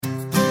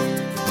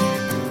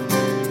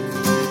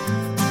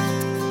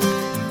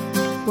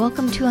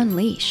Welcome to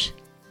Unleash.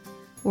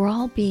 We're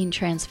all being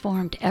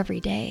transformed every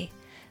day.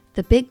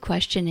 The big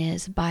question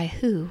is, by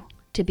who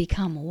to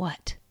become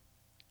what?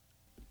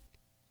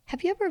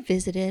 Have you ever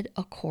visited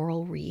a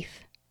coral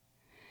reef?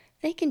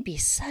 They can be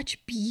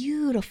such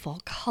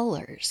beautiful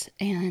colors,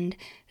 and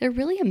they're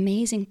really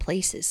amazing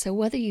places. So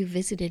whether you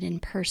visited in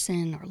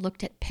person or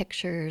looked at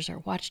pictures or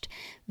watched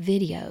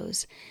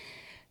videos,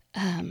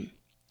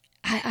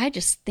 I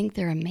just think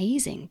they're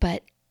amazing.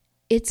 But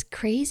it's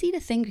crazy to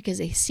think because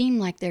they seem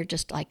like they're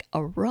just like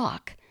a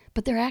rock,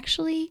 but they're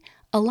actually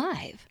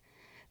alive.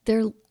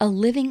 They're a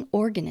living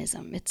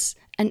organism. It's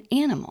an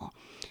animal.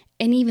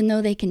 And even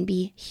though they can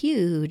be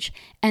huge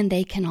and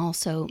they can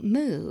also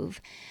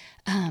move,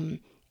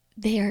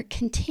 they are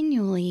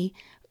continually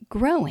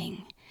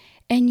growing.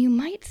 And you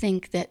might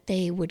think that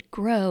they would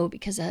grow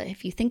because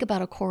if you think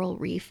about a coral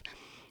reef,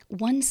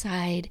 one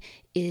side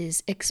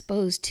is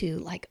exposed to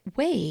like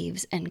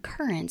waves and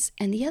currents,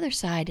 and the other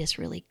side is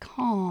really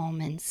calm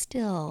and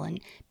still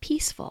and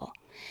peaceful.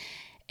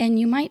 And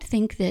you might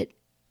think that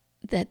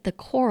the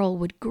coral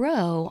would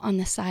grow on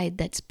the side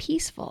that's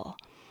peaceful.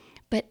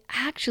 But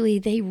actually,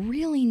 they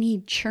really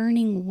need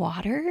churning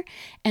water,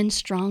 and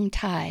strong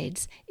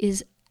tides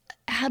is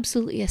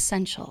absolutely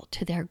essential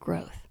to their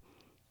growth.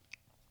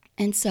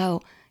 And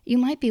so you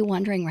might be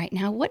wondering right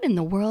now, what in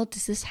the world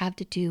does this have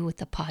to do with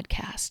the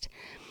podcast?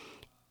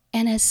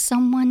 And as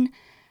someone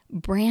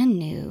brand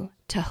new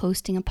to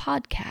hosting a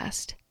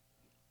podcast,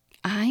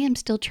 I am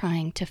still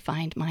trying to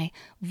find my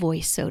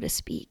voice, so to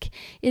speak.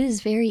 It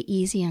is very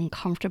easy and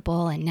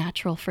comfortable and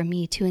natural for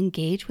me to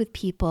engage with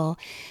people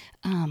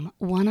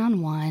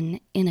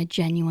one-on-one in a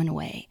genuine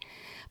way.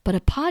 But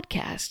a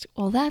podcast,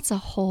 well, that's a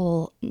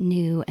whole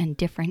new and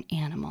different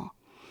animal.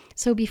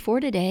 So before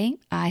today,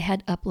 I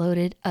had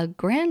uploaded a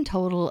grand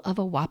total of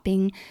a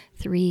whopping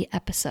 3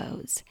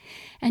 episodes.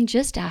 And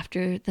just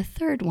after the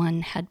third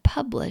one had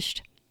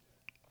published,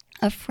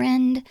 a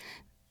friend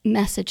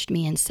messaged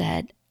me and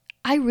said,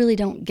 I really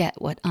don't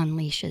get what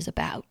Unleash is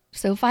about.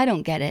 So if I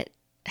don't get it,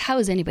 how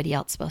is anybody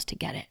else supposed to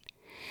get it?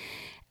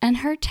 And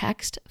her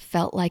text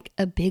felt like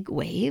a big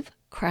wave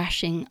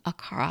crashing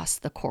across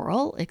the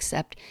coral,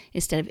 except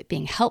instead of it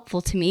being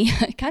helpful to me,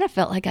 it kind of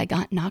felt like I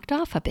got knocked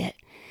off a bit.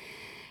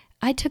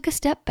 I took a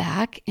step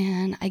back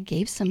and I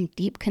gave some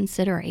deep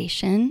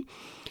consideration.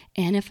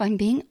 And if I'm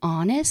being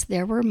honest,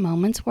 there were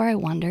moments where I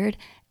wondered,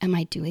 am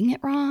I doing it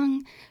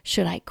wrong?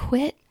 Should I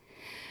quit?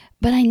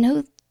 But I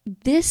know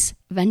this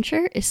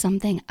venture is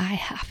something I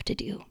have to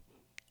do,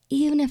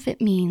 even if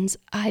it means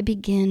I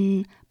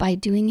begin by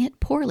doing it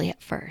poorly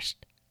at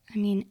first. I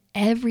mean,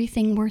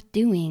 everything worth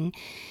doing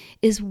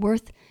is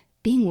worth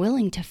being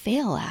willing to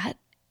fail at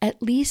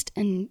least,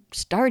 and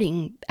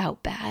starting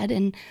out bad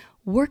and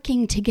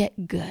working to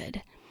get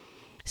good.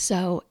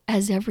 So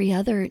as every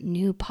other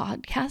new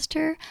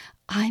podcaster,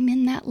 I'm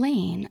in that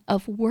lane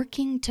of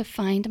working to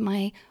find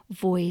my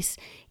voice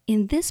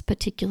in this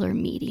particular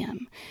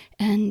medium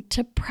and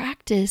to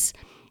practice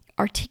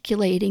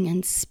articulating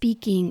and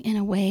speaking in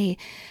a way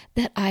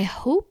that I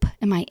hope,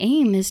 and my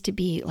aim is to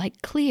be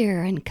like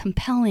clear and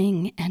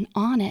compelling and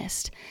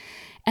honest.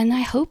 And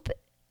I hope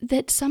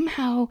that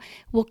somehow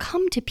will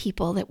come to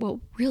people that will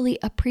really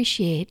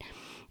appreciate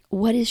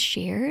what is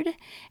shared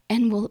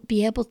and will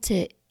be able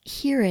to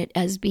hear it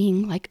as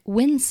being like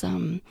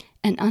winsome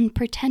and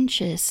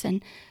unpretentious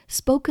and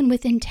spoken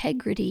with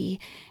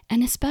integrity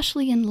and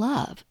especially in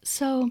love.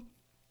 So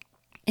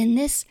in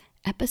this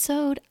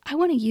episode, I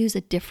want to use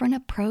a different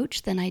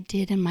approach than I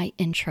did in my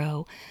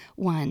intro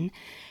one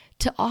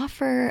to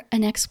offer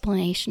an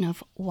explanation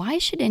of why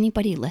should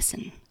anybody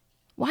listen?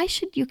 Why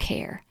should you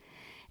care?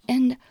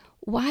 And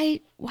why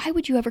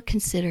would you ever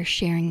consider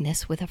sharing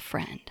this with a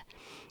friend?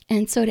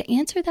 And so to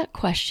answer that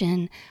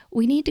question,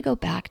 we need to go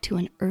back to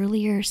an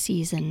earlier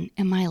season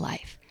in my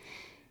life.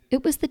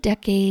 It was the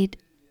decade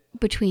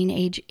between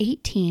age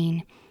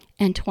 18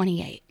 and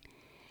 28.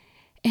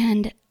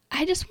 And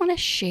I just want to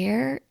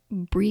share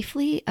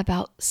briefly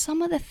about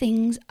some of the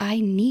things I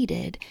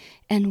needed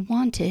and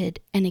wanted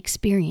and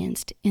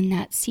experienced in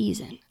that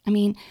season. I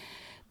mean,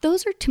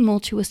 those are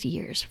tumultuous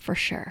years for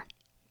sure.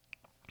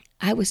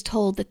 I was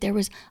told that there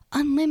was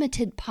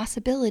unlimited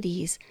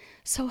possibilities,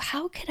 so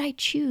how could I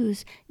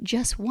choose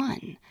just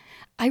one?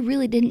 I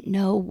really didn't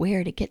know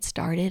where to get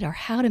started or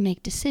how to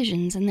make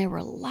decisions, and there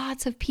were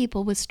lots of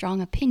people with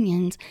strong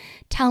opinions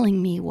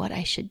telling me what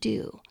I should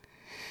do.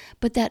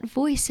 But that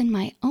voice in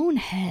my own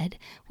head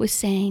was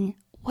saying,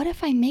 what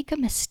if I make a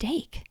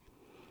mistake?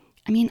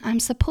 I mean,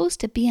 I'm supposed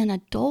to be an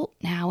adult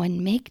now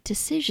and make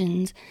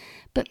decisions,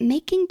 but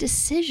making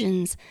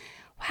decisions,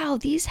 wow,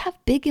 these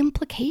have big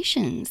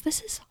implications.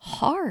 This is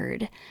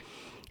hard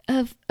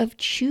of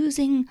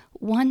choosing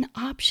one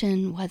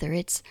option, whether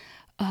it's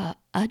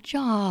a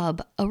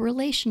job, a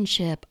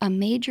relationship, a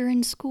major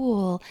in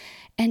school.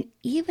 And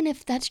even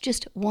if that's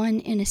just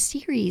one in a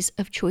series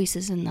of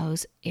choices in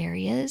those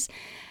areas,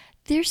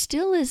 there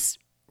still is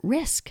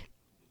risk.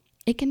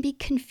 It can be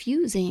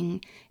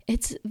confusing.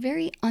 It's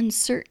very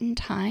uncertain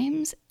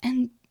times.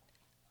 And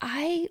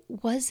I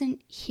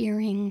wasn't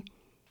hearing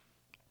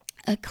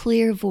a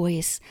clear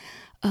voice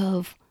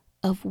of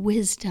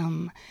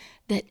wisdom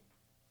that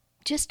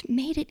just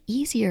made it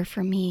easier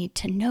for me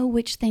to know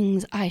which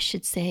things I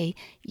should say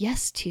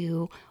yes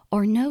to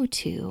or no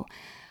to.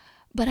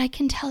 But I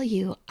can tell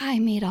you, I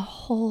made a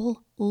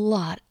whole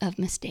lot of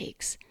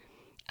mistakes.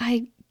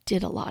 I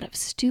did a lot of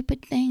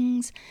stupid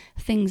things,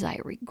 things I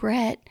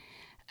regret,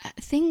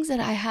 things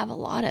that I have a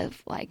lot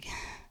of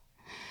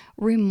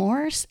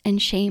remorse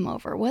and shame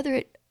over, whether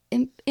it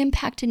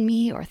impacted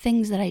me or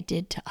things that I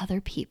did to other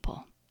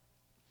people.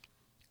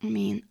 I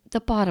mean,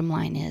 the bottom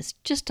line is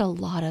just a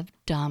lot of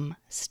dumb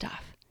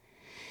stuff.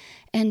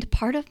 And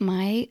part of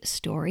my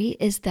story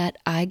is that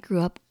I grew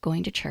up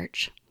going to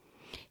church,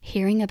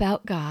 hearing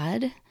about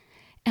God,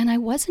 and I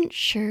wasn't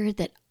sure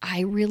that I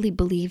really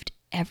believed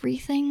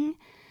everything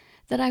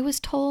that I was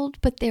told,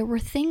 but there were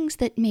things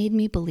that made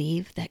me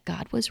believe that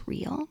God was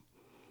real,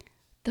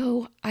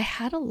 though I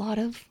had a lot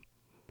of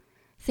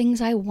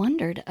things I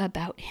wondered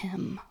about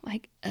him,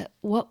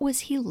 what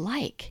was he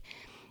like?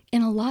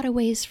 In a lot of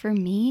ways for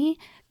me,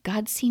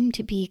 God seemed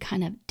to be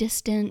kind of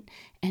distant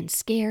and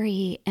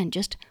scary and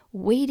just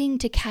waiting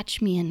to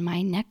catch me in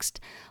my next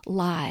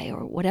lie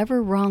or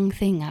whatever wrong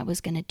thing I was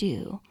going to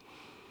do.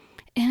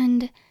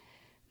 And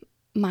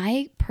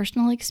my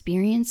personal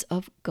experience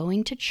of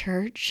going to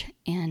church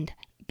and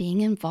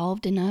being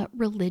involved in a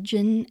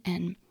religion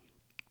and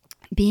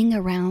being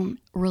around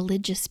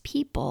religious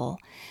people,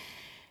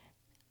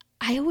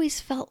 I always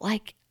felt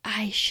like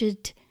I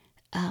should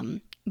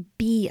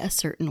be a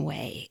certain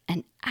way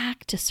and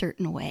act a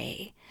certain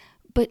way.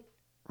 But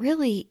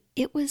really,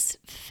 it was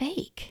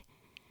fake.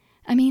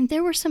 I mean,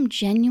 there were some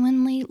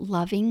genuinely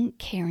loving,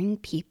 caring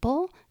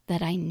people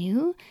that I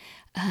knew,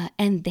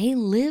 and they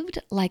lived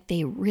like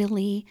they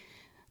really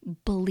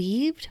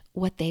believed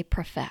what they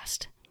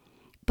professed.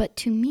 But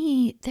to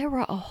me, there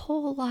were a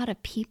whole lot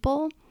of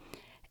people,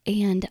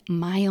 and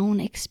my own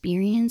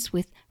experience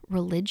with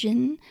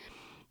religion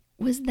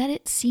was that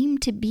it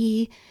seemed to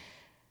be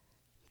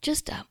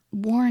just a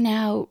worn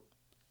out,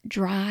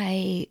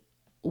 dry,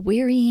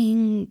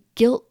 wearying,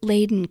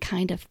 guilt-laden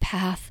kind of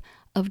path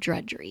of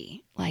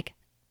drudgery. Like,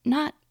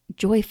 not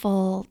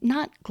joyful,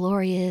 not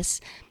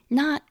glorious,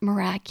 not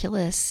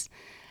miraculous,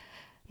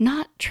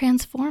 not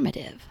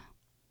transformative.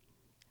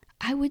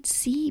 I would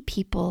see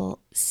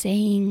people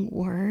saying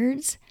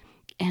words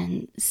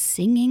and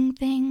singing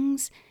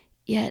things,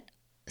 yet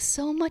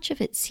so much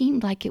of it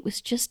seemed like it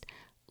was just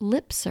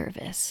lip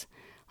service.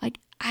 Like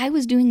I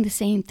was doing the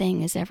same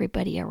thing as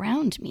everybody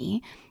around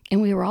me,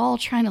 and we were all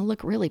trying to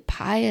look really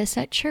pious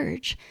at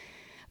church.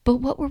 But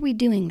what were we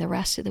doing the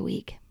rest of the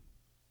week?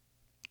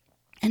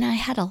 And I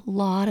had a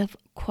lot of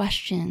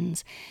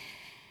questions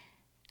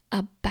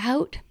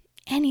about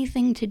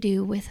anything to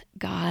do with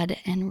God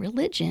and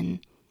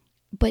religion.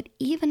 But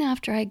even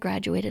after I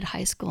graduated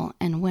high school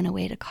and went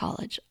away to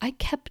college, I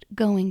kept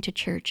going to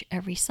church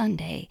every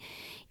Sunday,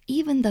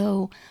 even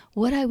though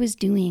what I was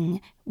doing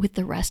with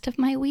the rest of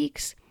my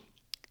weeks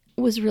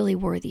was really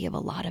worthy of a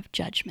lot of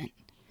judgment.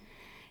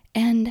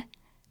 And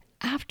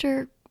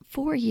after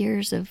 4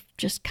 years of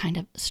just kind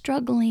of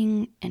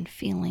struggling and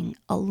feeling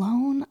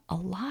alone a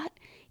lot,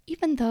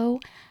 even though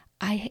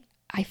I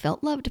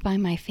felt loved by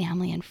my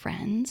family and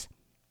friends,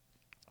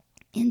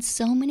 in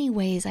so many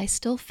ways I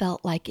still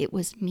felt like it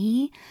was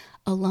me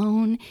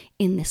alone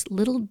in this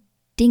little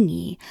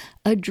dinghy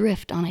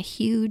adrift on a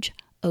huge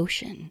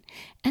ocean.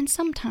 And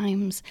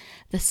sometimes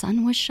the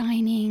sun was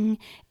shining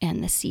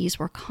and the seas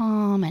were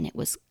calm and it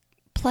was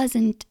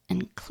pleasant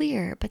and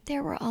clear, but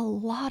there were a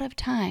lot of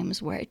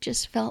times where it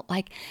just felt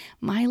like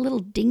my little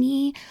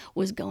dinghy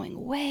was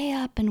going way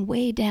up and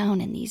way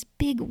down in these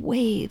big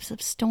waves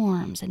of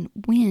storms and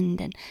wind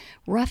and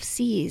rough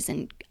seas,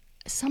 and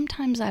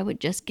sometimes I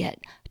would just get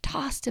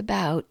tossed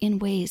about in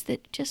ways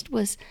that just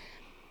was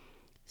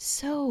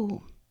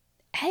so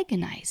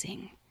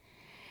agonizing.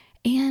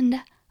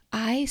 And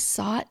I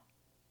sought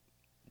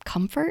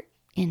comfort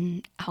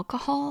in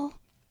alcohol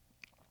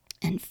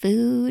and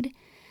food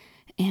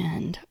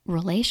and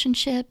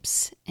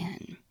relationships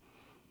and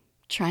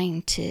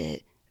trying to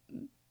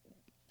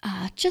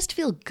just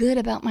feel good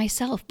about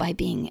myself by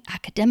being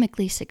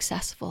academically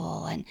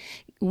successful and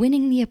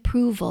winning the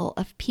approval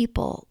of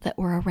people that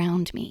were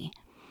around me.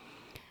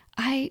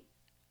 I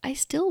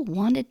still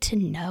wanted to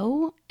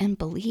know and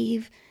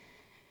believe,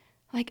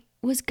 like,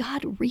 was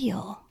God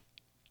real?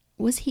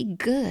 Was he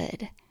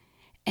good?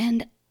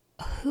 And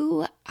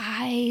who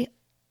I,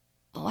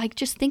 like,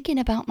 just thinking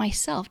about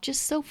myself,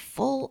 just so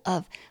full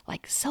of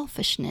like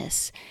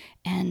selfishness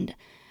and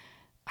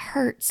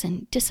hurts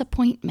and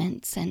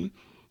disappointments and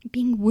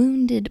being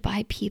wounded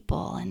by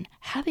people and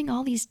having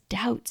all these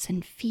doubts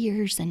and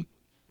fears and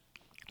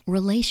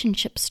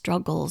relationship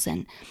struggles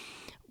and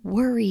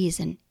worries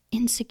and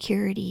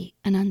insecurity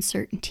and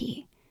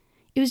uncertainty.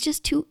 It was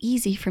just too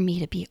easy for me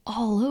to be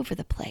all over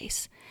the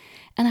place.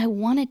 And I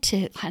wanted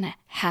to kind of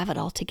have it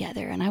all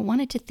together. And I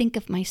wanted to think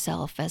of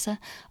myself as a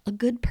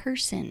good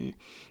person.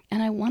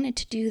 And I wanted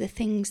to do the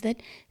things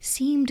that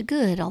seemed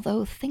good,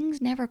 although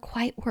things never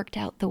quite worked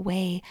out the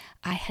way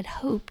I had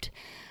hoped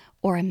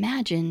or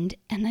imagined.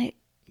 And I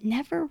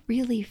never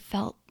really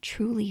felt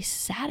truly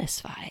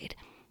satisfied,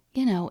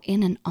 in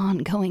an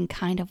ongoing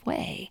kind of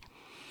way.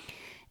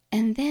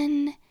 And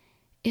then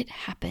it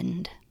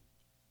happened.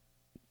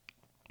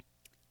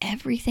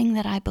 Everything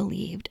that I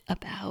believed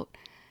about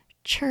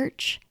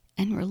church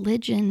and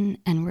religion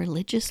and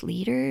religious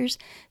leaders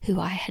who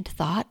I had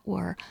thought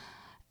were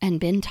and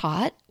been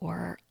taught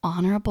were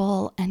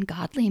honorable and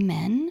godly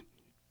men,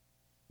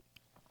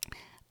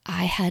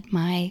 I had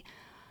my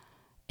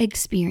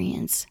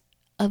experience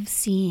of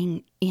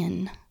seeing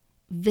in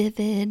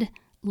vivid,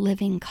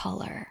 living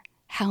color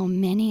how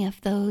many of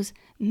those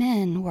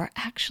men were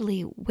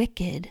actually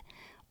wicked,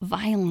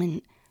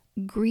 violent,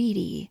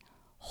 greedy,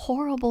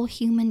 horrible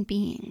human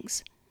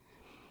beings.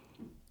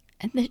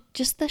 And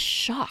just the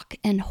shock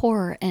and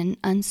horror and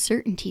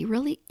uncertainty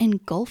really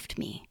engulfed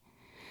me.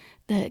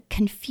 The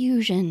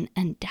confusion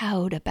and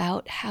doubt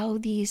about how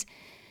these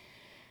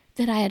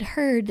that I had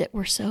heard that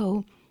were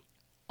so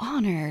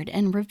honored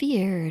and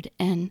revered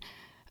and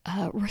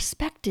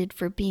respected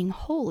for being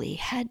holy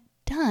had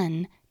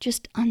done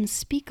just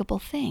unspeakable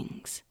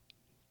things.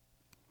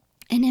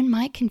 And in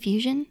my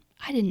confusion,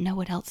 I didn't know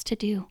what else to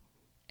do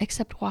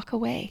except walk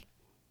away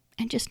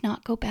and just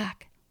not go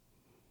back.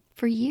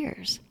 For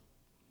years,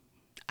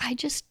 I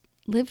just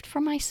lived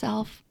for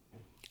myself.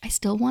 I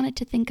still wanted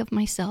to think of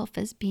myself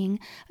as being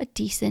a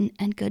decent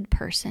and good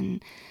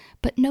person,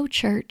 but no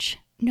church,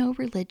 no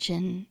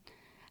religion.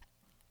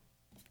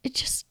 It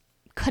just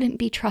couldn't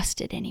be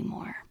trusted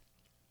anymore.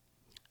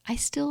 I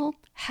still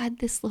had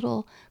this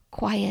little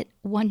quiet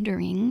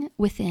wondering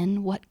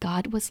within what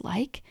God was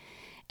like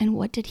and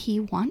what did he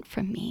want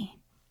from me.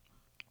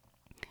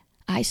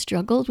 I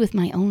struggled with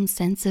my own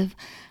sense of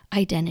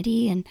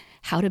identity and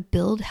how to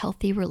build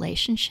healthy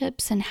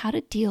relationships and how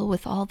to deal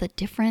with all the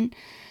different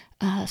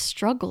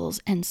struggles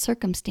and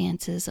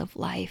circumstances of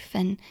life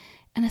and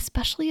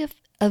especially of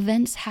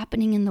events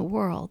happening in the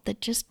world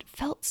that just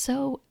felt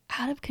so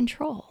out of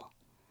control.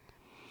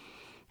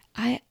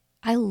 I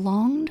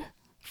longed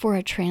for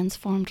a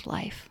transformed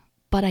life,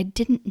 but I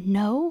didn't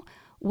know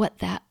what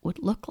that would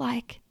look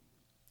like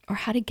or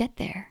how to get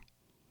there.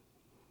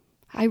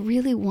 I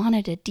really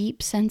wanted a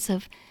deep sense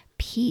of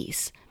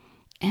peace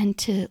and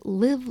to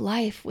live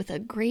life with a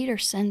greater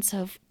sense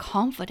of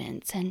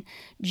confidence and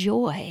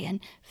joy and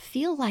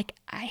feel like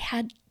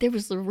there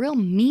was a real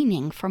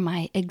meaning for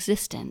my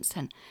existence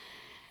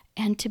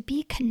and to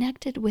be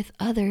connected with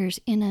others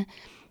in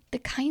the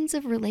kinds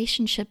of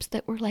relationships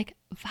that were like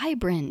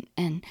vibrant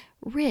and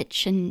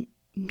rich and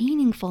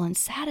meaningful and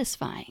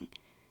satisfying.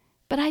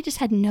 But I just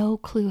had no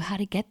clue how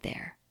to get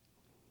there.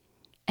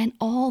 And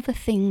all the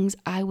things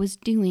I was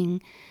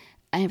doing,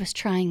 I was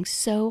trying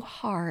so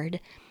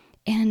hard,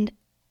 and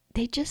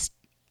it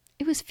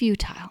was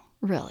futile,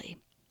 really.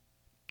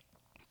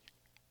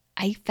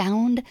 I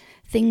found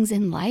things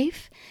in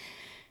life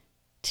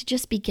to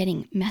just be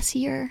getting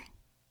messier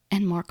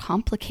and more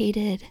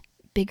complicated,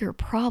 bigger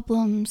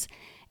problems,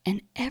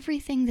 and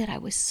everything that I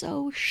was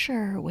so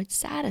sure would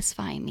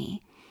satisfy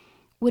me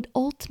would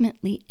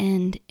ultimately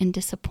end in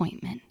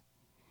disappointment.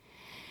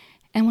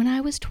 And when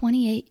I was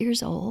 28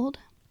 years old,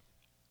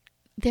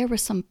 there were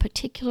some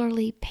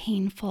particularly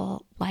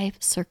painful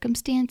life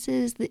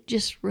circumstances that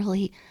just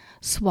really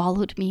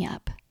swallowed me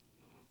up.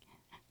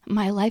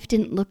 My life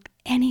didn't look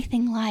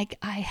anything like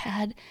I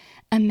had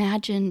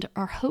imagined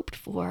or hoped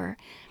for.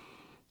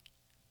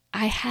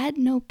 I had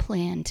no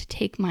plan to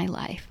take my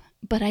life,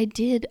 but I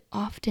did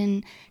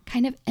often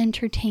kind of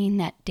entertain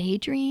that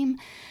daydream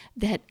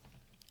that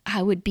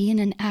I would be in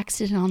an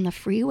accident on the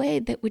freeway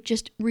that would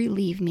just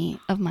relieve me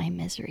of my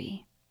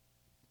misery.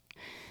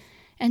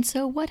 And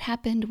so what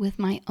happened with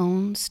my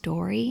own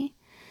story?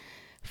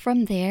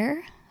 From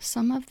there,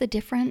 some of the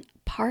different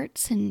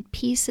parts and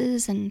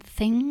pieces and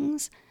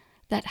things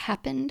that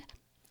happened,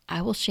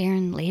 I will share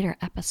in later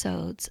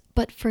episodes.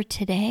 But for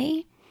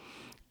today,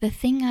 the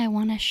thing I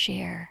want to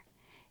share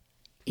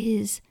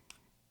is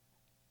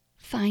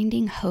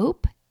finding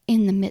hope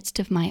in the midst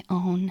of my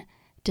own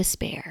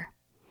despair.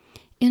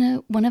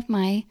 In one of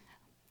my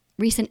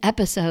recent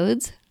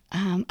episodes,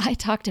 I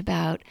talked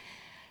about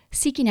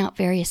seeking out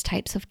various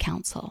types of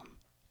counsel.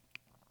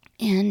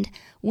 And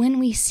when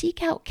we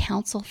seek out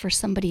counsel for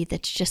somebody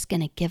that's just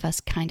going to give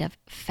us kind of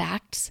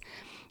facts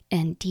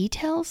and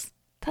details,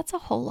 that's a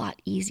whole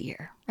lot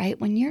easier, right?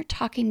 When you're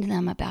talking to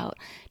them about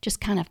just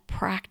kind of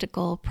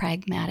practical,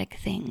 pragmatic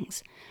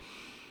things.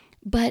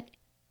 But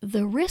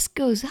the risk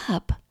goes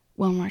up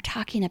when we're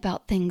talking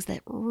about things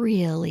that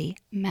really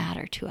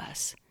matter to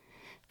us.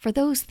 For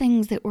those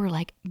things that were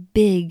like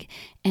big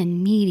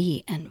and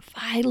meaty and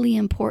vitally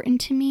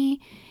important to me,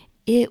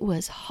 it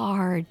was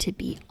hard to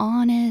be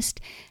honest,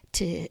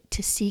 to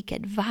seek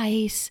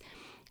advice,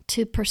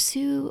 to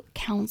pursue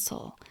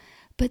counsel.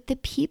 But the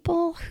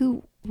people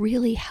who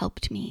really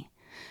helped me,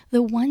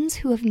 the ones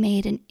who have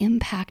made an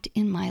impact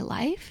in my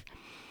life,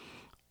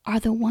 are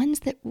the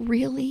ones that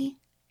really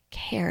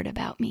cared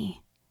about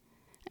me.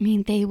 I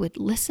mean, they would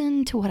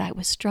listen to what I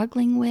was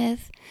struggling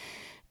with.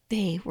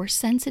 They were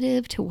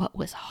sensitive to what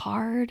was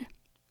hard.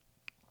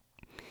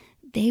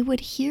 they would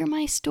hear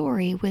my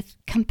story with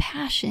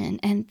compassion,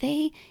 and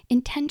they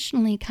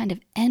intentionally kind of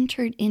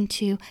entered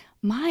into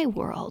my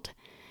world.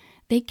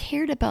 They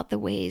cared about the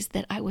ways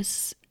that I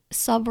was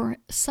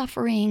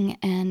suffering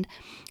and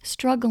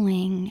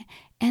struggling,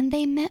 and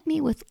they met me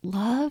with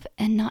love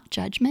and not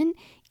judgment,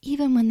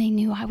 even when they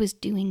knew I was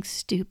doing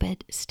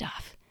stupid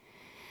stuff.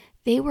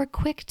 They were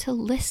quick to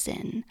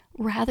listen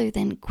rather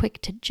than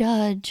quick to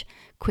judge,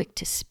 quick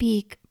to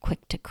speak,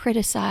 quick to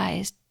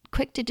criticize,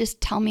 quick to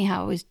just tell me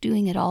how I was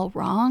doing it all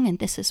wrong and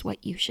this is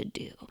what you should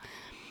do.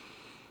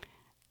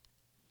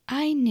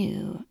 I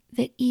knew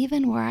that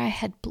even where I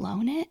had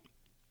blown it,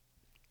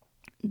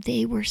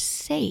 they were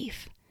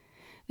safe.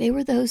 They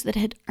were those that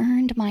had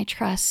earned my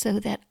trust so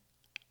that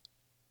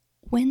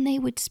when they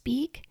would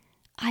speak,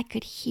 I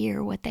could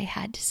hear what they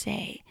had to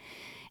say.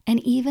 And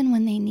even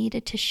when they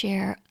needed to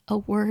share a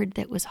word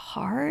that was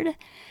hard,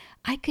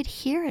 I could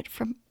hear it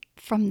from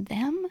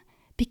them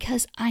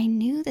because I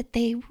knew that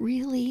they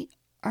really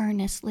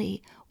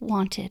earnestly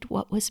wanted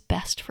what was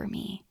best for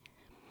me.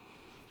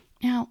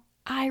 Now,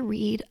 I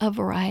read a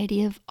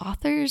variety of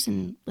authors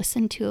and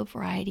listen to a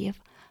variety of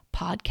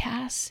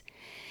podcasts,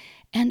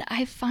 and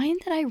I find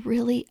that I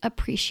really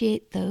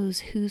appreciate those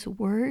whose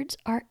words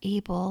are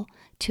able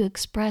to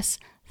express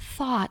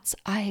thoughts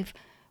I've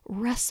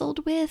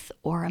wrestled with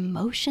or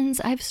emotions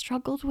I've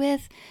struggled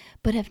with,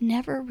 but have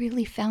never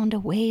really found a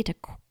way to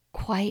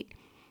quite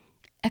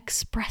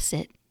express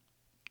it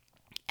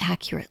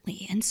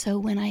accurately. And so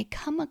when I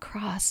come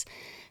across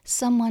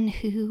someone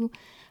who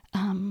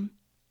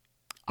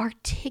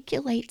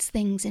articulates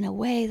things in a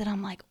way that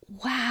I'm like,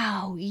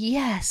 wow,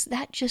 yes,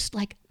 that just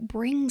like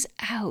brings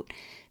out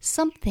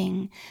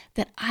something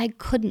that I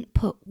couldn't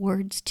put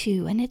words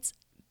to. And it's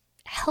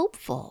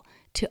helpful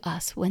to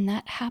us when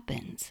that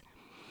happens.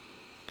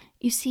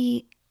 You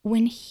see,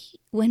 when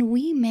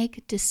we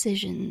make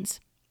decisions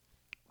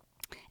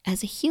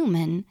as a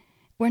human,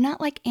 we're not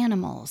like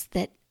animals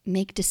that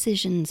make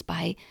decisions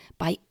by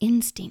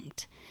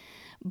instinct,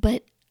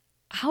 but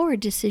our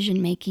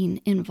decision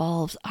making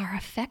involves our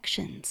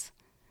affections,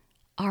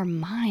 our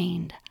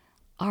mind,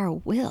 our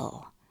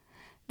will.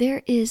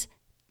 There is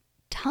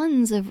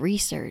tons of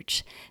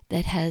research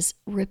that has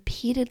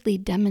repeatedly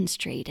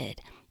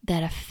demonstrated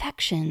that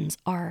affections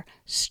are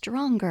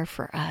stronger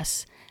for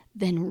us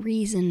than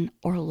reason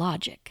or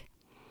logic.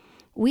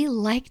 We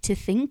like to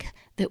think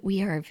that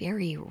we are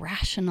very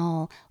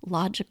rational,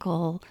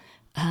 logical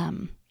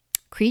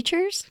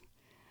creatures,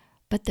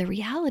 but the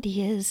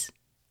reality is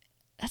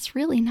that's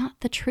really not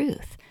the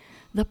truth.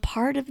 The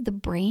part of the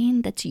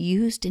brain that's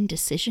used in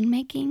decision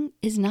making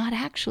is not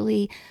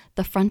actually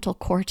the frontal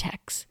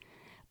cortex,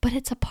 but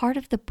it's a part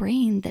of the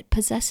brain that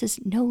possesses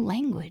no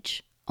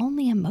language,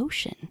 only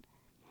emotion.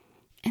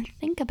 And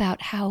think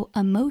about how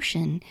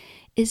emotion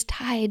is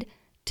tied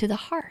to the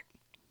heart,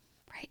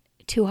 right?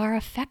 To our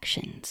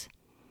affections.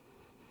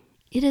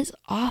 It has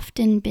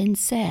often been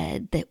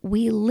said that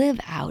we live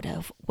out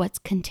of what's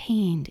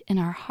contained in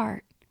our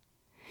heart.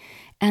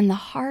 And the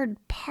hard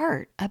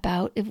part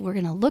about, if we're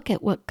going to look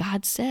at what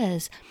God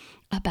says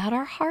about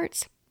our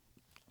hearts,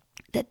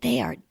 that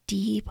they are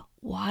deep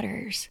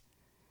waters,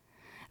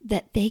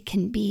 that they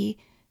can be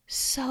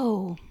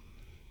so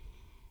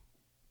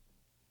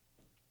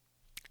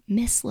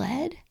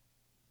misled,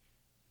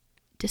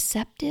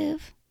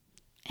 deceptive,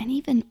 and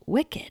even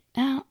wicked.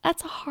 Now,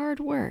 that's a hard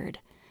word,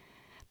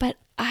 but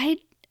I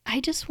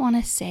just want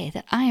to say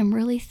that I am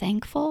really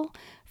thankful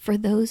for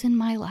those in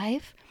my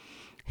life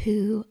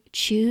who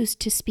choose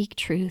to speak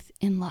truth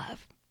in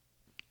love,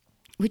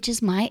 which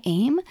is my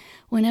aim.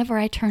 Whenever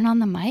I turn on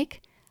the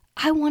mic,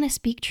 I want to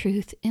speak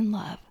truth in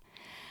love.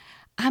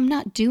 I'm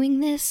not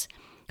doing this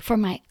for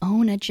my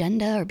own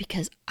agenda or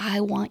because I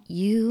want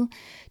you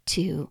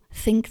to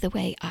think the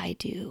way I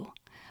do,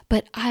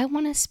 but I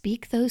want to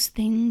speak those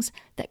things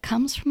that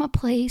comes from a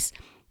place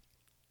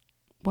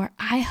where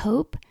I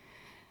hope,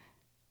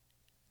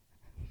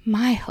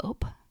 my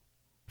hope,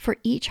 for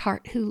each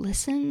heart who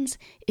listens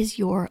is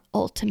your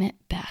ultimate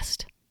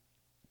best.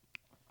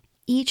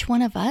 Each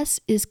one of us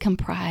is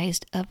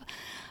comprised of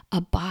a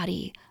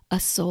body, a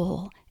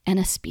soul, and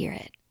a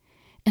spirit.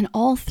 And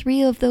all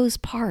three of those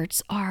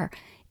parts are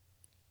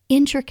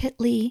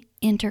intricately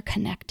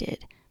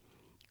interconnected.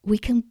 We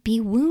can be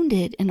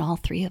wounded in all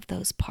three of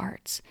those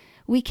parts.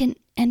 We can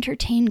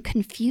entertain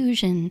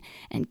confusion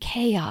and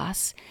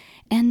chaos.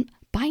 And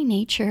by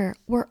nature,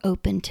 we're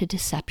open to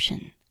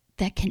deception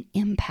that can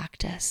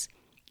impact us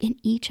in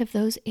each of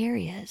those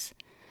areas.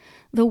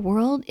 The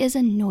world is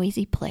a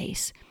noisy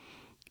place,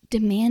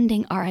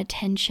 demanding our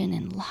attention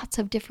in lots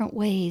of different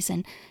ways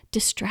and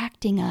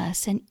distracting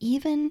us and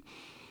even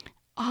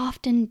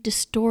often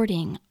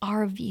distorting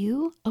our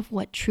view of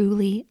what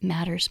truly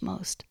matters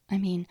most. I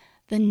mean,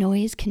 the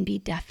noise can be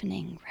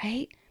deafening,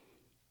 right?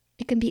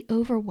 It can be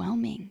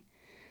overwhelming.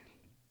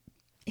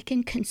 It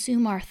can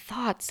consume our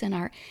thoughts and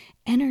our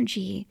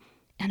energy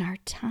and our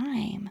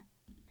time.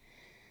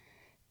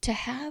 To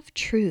have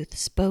truth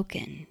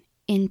spoken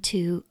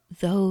into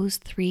those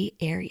three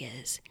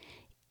areas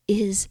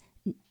is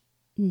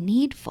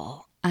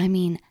needful. I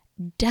mean,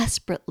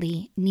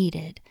 desperately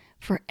needed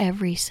for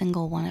every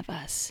single one of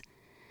us.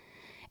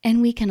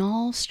 And we can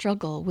all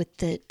struggle with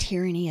the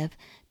tyranny of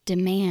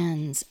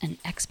demands and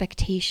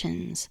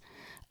expectations,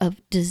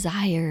 of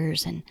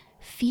desires and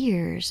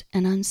fears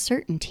and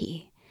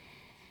uncertainty.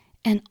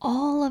 And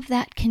all of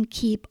that can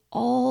keep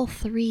all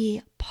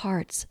three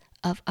parts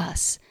of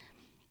us,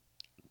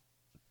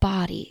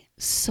 body,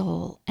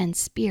 soul, and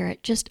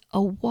spirit, just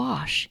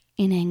awash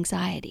in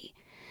anxiety,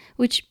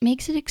 which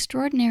makes it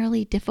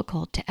extraordinarily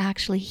difficult to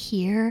actually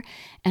hear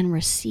and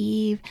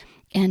receive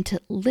and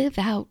to live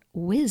out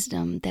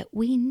wisdom that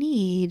we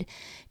need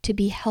to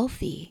be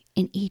healthy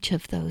in each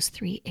of those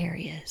three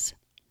areas.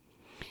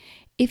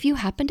 If you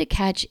happen to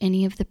catch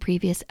any of the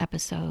previous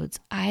episodes,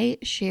 I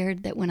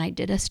shared that when I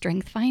did a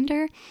strength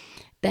finder,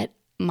 that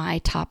my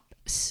top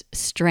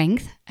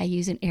strength, I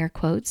use in air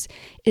quotes,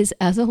 is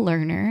as a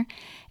learner,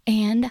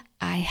 and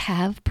I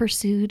have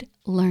pursued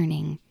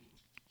learning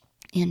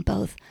in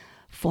both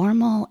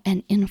formal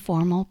and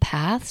informal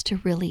paths to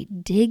really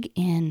dig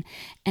in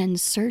and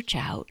search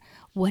out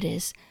what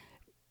is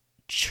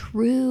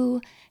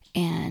true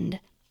and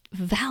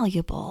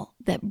valuable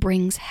that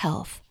brings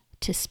health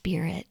to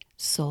spirit,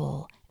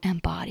 soul,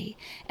 and body.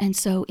 And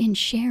so in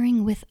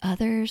sharing with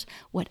others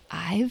what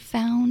I've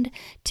found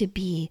to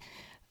be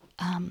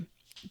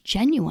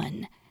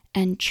genuine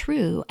and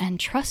true and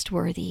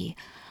trustworthy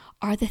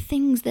are the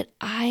things that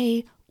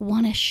I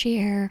want to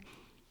share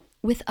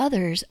with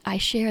others. I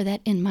share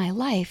that in my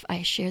life.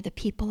 I share the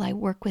people I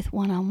work with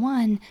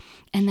one-on-one,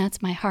 and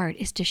that's my heart,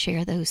 is to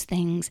share those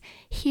things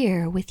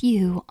here with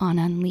you on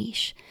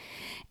Unleash.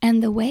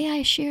 And the way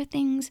I share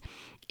things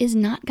is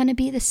not going to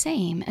be the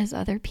same as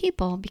other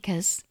people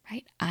because,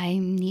 right, I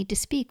need to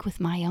speak with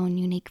my own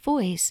unique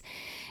voice.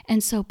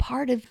 And so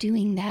part of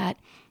doing that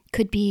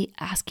could be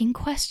asking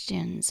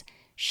questions,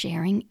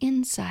 sharing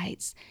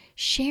insights,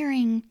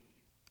 sharing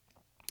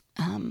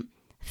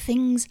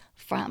things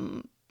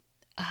from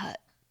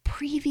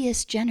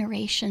previous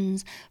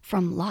generations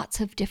from lots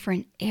of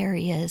different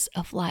areas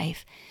of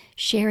life,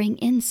 sharing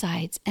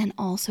insights and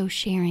also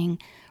sharing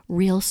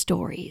real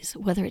stories,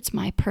 whether it's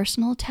my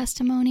personal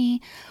testimony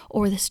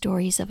or the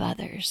stories of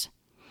others.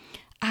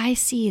 I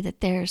see that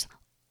there's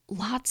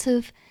lots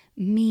of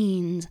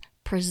means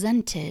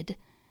presented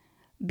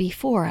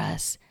before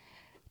us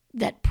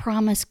that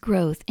promise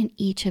growth in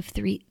each of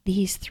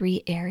these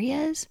three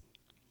areas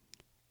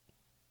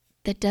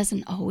that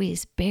doesn't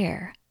always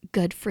bear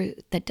good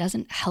fruit, that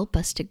doesn't help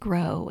us to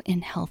grow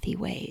in healthy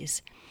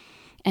ways.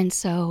 And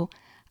so,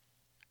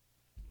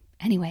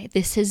 anyway,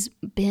 this has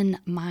been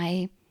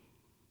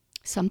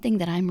something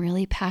that I'm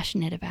really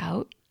passionate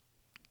about,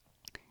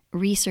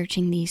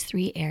 researching these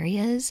three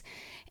areas.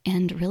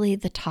 And really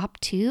the top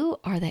two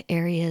are the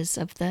areas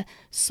of the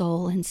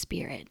soul and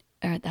spirit.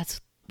 That's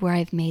where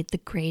I've made the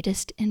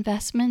greatest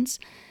investments.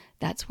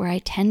 That's where I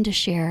tend to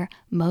share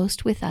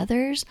most with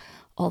others,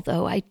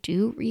 although I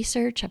do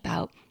research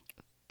about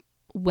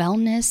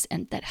wellness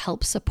and that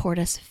helps support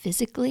us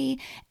physically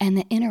and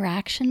the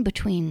interaction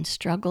between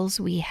struggles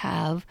we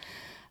have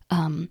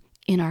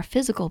in our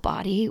physical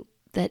body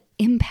that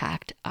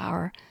impact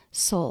our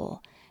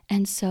soul.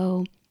 And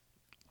so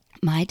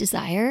my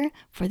desire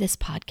for this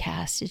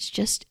podcast is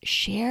just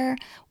share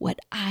what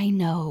I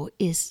know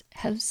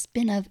has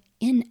been of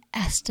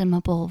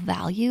inestimable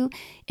value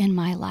in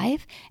my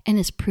life and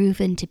has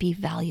proven to be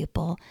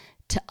valuable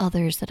to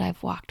others that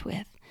I've walked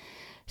with.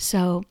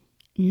 So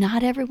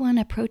not everyone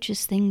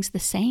approaches things the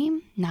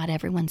same. Not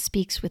everyone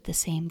speaks with the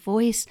same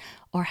voice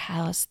or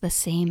has the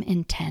same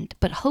intent.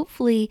 But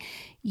hopefully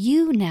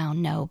you now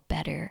know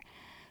better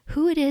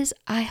who it is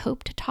I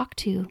hope to talk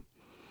to,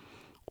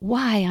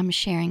 why I'm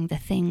sharing the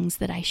things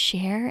that I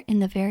share in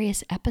the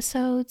various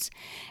episodes,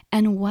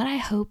 and what I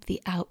hope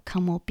the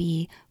outcome will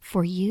be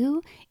for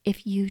you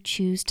if you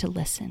choose to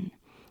listen.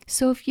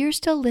 So if you're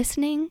still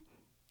listening,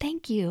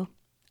 thank you.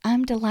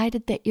 I'm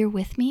delighted that you're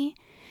with me.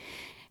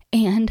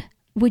 And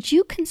would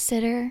you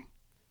consider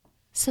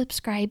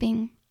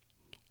subscribing?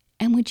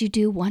 And would you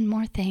do one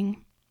more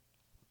thing?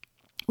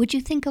 Would you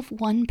think of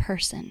one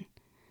person,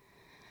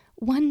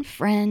 one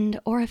friend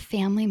or a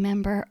family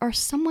member or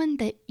someone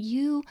that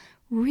you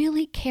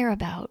really care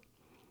about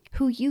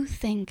who you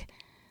think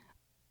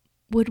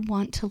would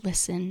want to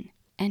listen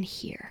and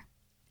hear,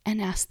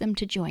 and ask them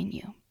to join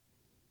you?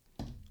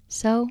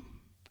 So,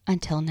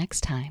 until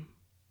next time.